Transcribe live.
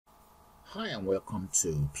Hi and welcome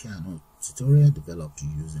to piano tutorial developed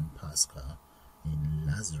using Pascal in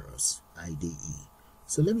Lazarus IDE.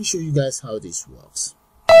 So let me show you guys how this works.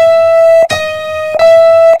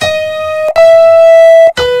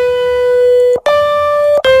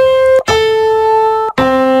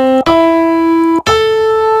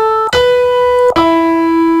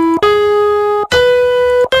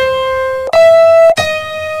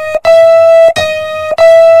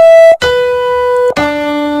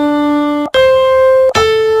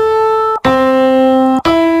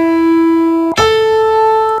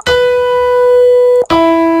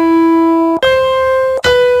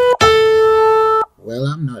 Well,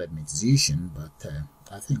 I'm not a musician, but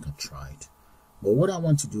I think I tried. But what I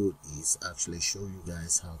want to do is actually show you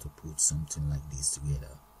guys how to put something like this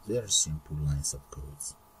together. Very simple lines of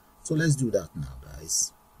codes. So let's do that now,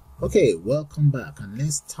 guys. Okay, welcome back, and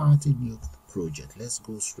let's start a new project. Let's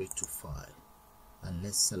go straight to File and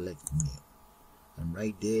let's select New. And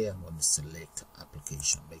right there, I'm going to select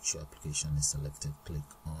Application. Make sure Application is selected. Click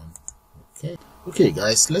on Okay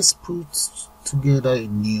guys, let's put together a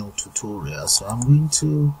new tutorial. So I'm going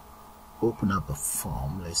to open up a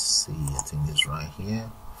form. Let's see, I think it's right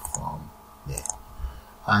here, form there,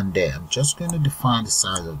 and there I'm just going to define the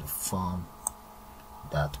size of the form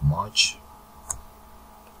that much.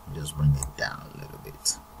 Just bring it down a little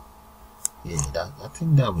bit. Yeah, I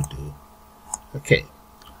think that would do. Okay,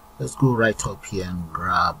 let's go right up here and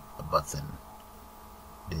grab a button.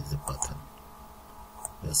 There's a button.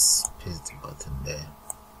 Just paste the button there.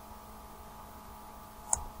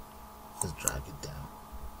 Just drag it down.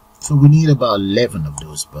 So we need about 11 of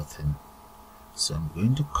those buttons. So I'm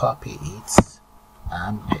going to copy it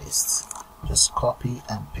and paste. Just copy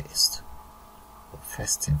and paste. But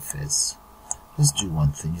first thing first, let's do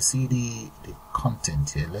one thing. You see the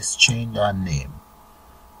content here. Let's change our name.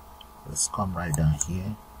 Let's come right down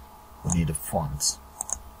here. We need a font.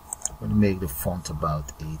 I'm going to make the font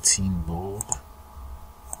about 18 bold.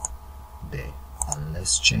 There, and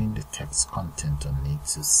let's change the text content on it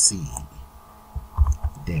to C.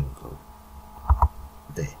 There we go.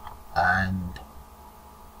 There, and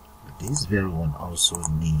this very one also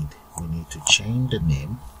we need to change the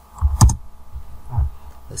name.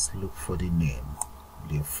 Let's look for the name.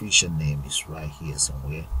 The official name is right here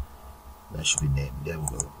somewhere. That should be named. There we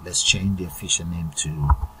go. Let's change the official name to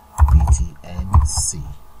BTNC.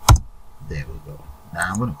 There we go.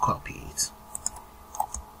 Now I'm going to copy it.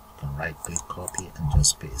 Right click, copy, and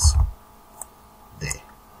just paste. There,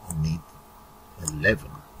 we need 11.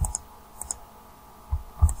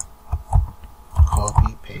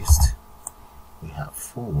 Copy, paste. We have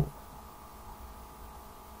 4.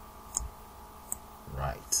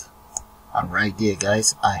 Right, and right there,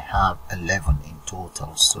 guys, I have 11 in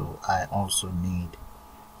total. So I also need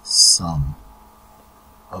some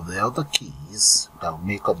of the other keys that will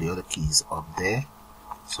make up the other keys up there.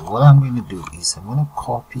 So what I'm going to do is I'm going to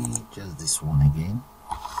copy just this one again,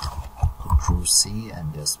 Control C,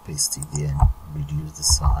 and just paste it there and reduce the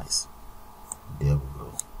size. There we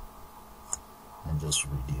go, and just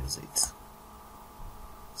reduce it.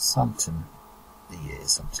 Something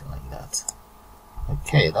like that.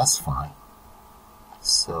 Okay, that's fine.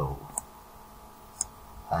 So,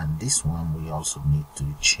 and this one we also need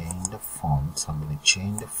to change the font. I'm going to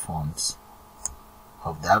change the font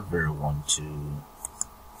of that very one to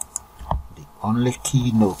the only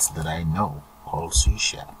keynotes that I know, called C#.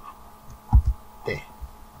 There.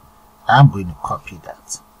 I'm going to copy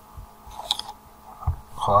that.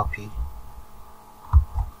 Copy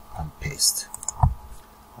and paste.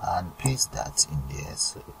 And paste that in there.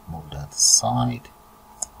 So move that aside.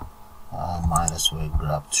 I might as well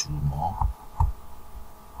grab 2 more.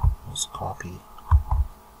 Just copy,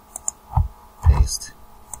 paste,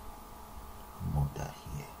 move that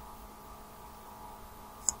here.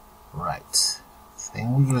 Right,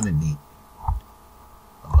 then we're gonna need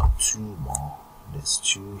about 2 more. There's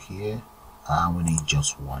 2 here, and we need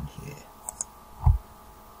just 1 here.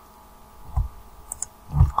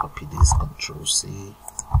 Let me copy this, Control C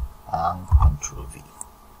and Control V,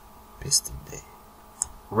 paste it there.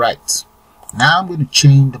 Right, now I'm going to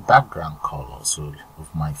change the background color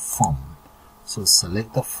of my form. So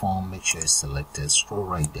select the form, make sure it's selected, scroll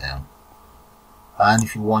right down. And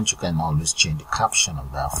if you want, you can always change the caption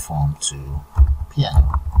of that form to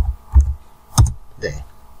piano. There,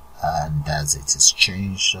 and that's it. It's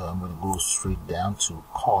changed. So I'm going to go straight down to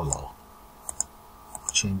color.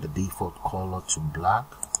 Change the default color to black.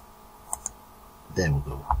 There we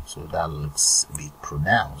go. So that looks a bit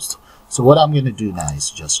pronounced. So what I'm going to do now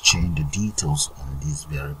is just change the details on these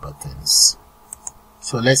very buttons.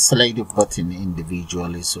 So let's select the button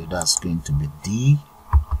individually. So that's going to be D.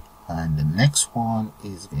 and the next one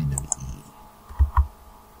is going to be E,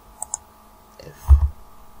 F,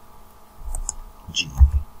 G.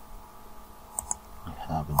 I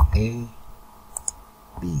have an A,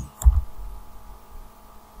 B,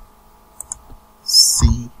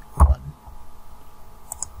 C1,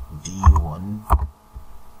 D1,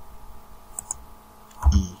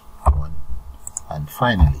 E1, and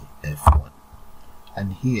finally F1.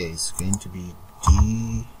 And here is going to be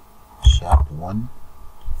D sharp 1,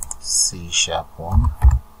 C sharp 1.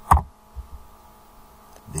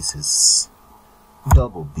 This is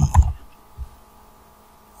double B,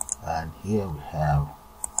 and here we have,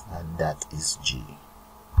 and that is G,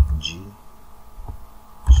 G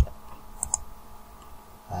sharp,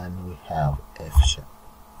 and we have F sharp,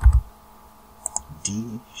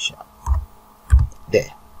 D sharp.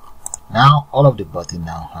 There. Now all of the button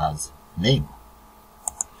now has name.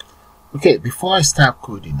 Okay, before I start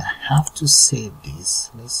coding, I have to save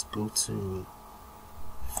this. Let's go to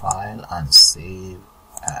File and Save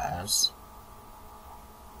As.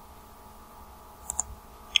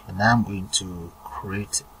 And now I'm going to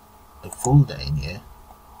create a folder in here.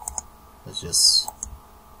 Let's just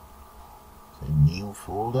say new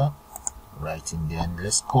folder right in there, and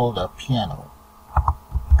let's call that piano.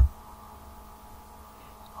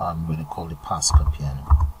 I'm going to call it Pascal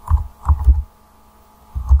piano.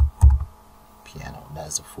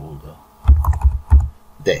 That's a folder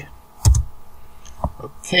there.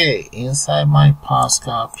 Okay, inside my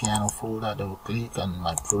Pascal piano folder, double click, and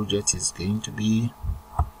my project is going to be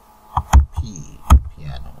P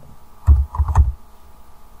piano.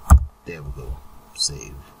 There we go.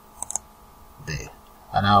 Save there,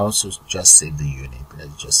 and I also just save the unit.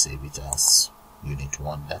 Let's just save it as unit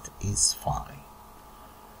 1. That is fine.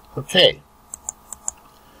 Okay,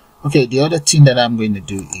 the other thing that I'm going to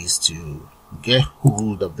do is to get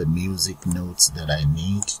hold of the music notes that I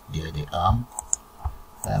need. There they are.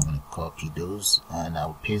 I'm going to copy those and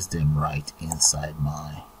I'll paste them right inside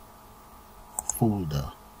my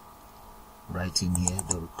folder. Right in here,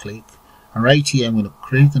 double click, and right here I'm going to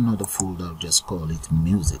create another folder. I'll just call it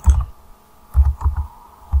music.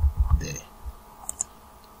 There,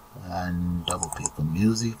 and double click on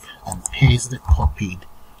music and paste the copied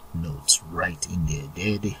notes right in there.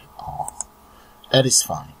 There they are. That is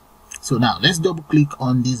fine. So now let's double click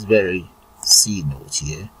on this very C note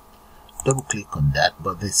here. Double click on that,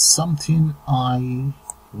 but there's something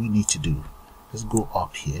we need to do. Let's go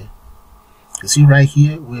up here. You see right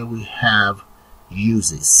here where we have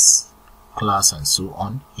uses, class, and so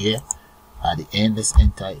on. Here at the end, let's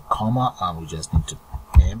enter a comma, and we just need to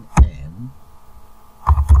mm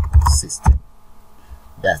system.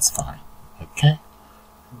 That's fine. Okay,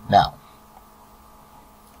 now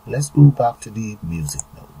let's go back to the music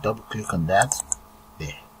note. Double click on that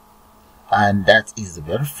there, and that is the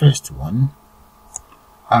very first one.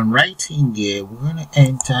 And right in there we're going to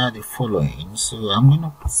enter the following. So I'm going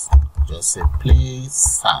to just say play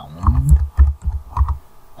sound,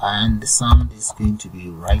 and the sound is going to be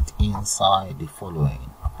right inside the following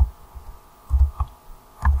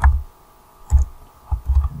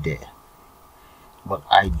there. But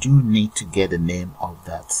I do need to get the name of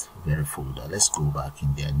that very folder. Let's go back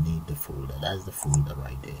in there and need the folder. That's the folder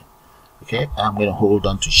right there. Okay, I'm going to hold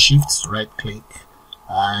on to Shift, right click,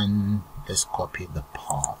 and let's copy the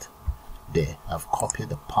part there. I've copied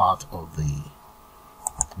the part of the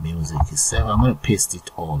music itself. I'm going to paste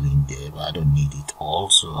it all in there, but I don't need it all,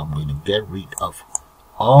 so I'm going to get rid of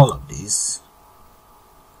all of this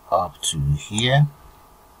up to here.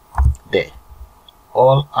 There.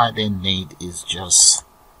 All I then need is just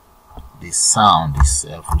the sound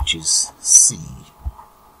itself, which is C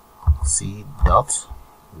dot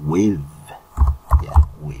wave. Yeah,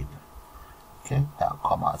 wave. Okay, that'll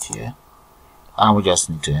come out here, and we just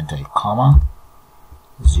need to enter a comma,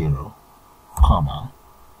 0, comma,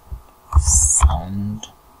 sound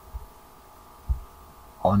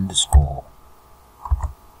underscore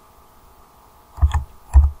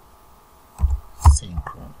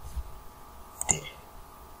synchron. There.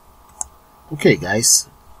 Okay guys,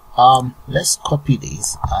 let's copy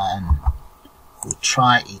this and we'll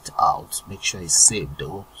try it out. Make sure it's saved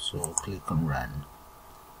though, so click on run.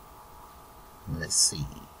 Let's see,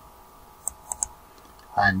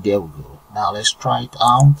 and there we go. Now let's try it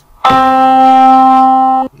out.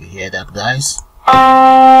 You hear that, guys?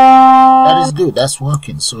 That is good, that's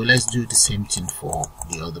working. So let's do the same thing for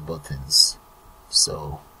the other buttons.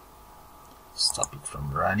 So stop it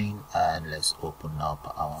from running and let's open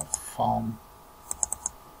up our form.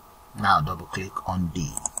 Now double click on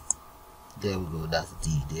D. There we go, that's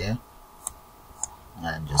D there,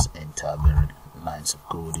 and just enter very lines of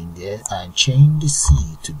code in there and change the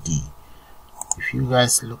C to D. If you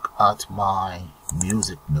guys look at my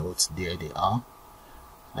music notes, there they are.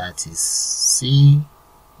 That is C,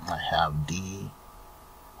 I have D,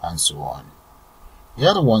 and so on. The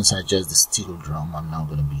other ones are just the steel drum. I'm not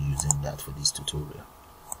going to be using that for this tutorial.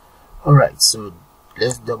 Alright, so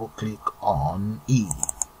let's double click on E,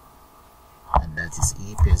 and that is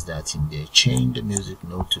E. Paste that in there, change the music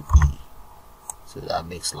note to E. So that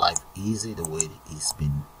makes life easy the way it's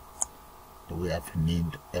been, the way I've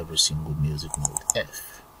named every single music note.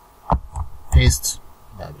 F, paste,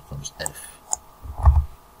 that becomes F.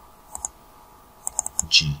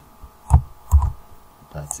 G,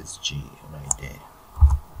 that is G right there.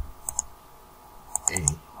 A,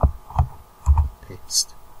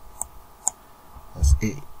 paste, that's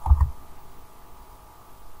A.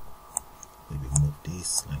 We remove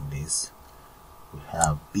this like this. We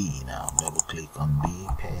have B now. Double click on B,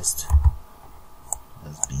 paste,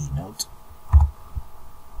 that's B note.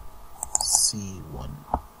 C1,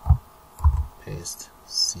 paste,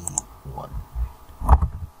 C1.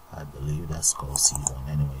 I believe that's called C1.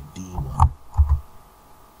 Anyway, D1.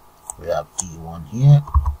 We have D1 here.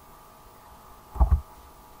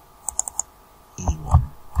 E1.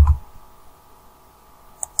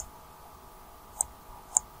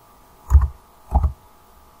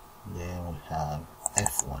 Then we have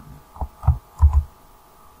F1.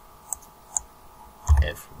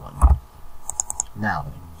 F1. Now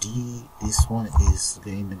D, this one is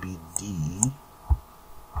going to be D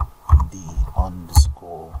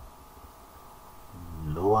underscore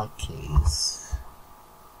lowercase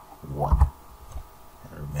 1.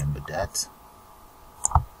 Remember that.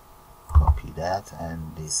 Copy that,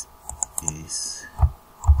 and this is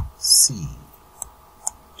C.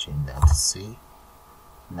 Change that to C.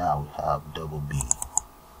 Now we have double B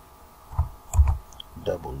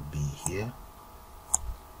here,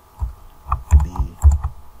 B.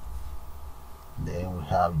 Then we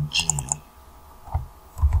have G.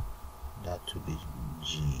 That would be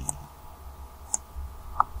G.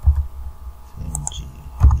 Same G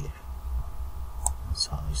here. That's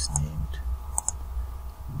how it's named.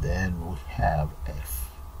 Then we have F.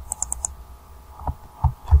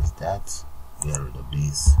 Paste that. Get rid of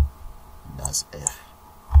this. That's F.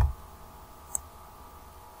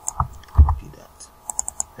 Copy that.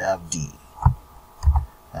 We have D,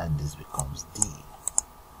 and this becomes D.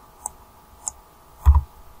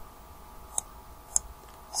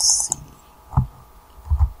 C,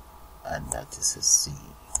 and that is a C.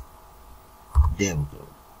 There we go.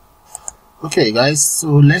 Okay guys,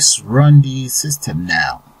 so let's run the system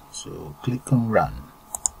now. So click on run.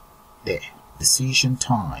 There, decision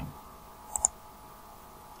time.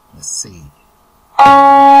 Let's see.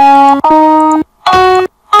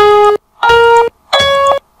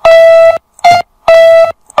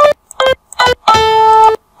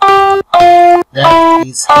 That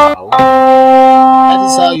is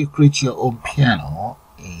how you create your own piano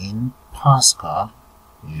in Pascal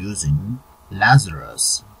using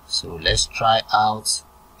Lazarus. So let's try out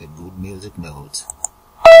a good music note.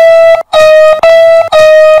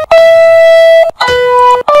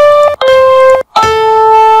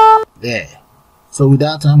 There. So with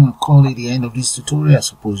that, I'm going to call it the end of this tutorial. I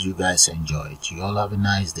suppose you guys enjoyed. You all have a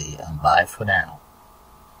nice day, and bye for now.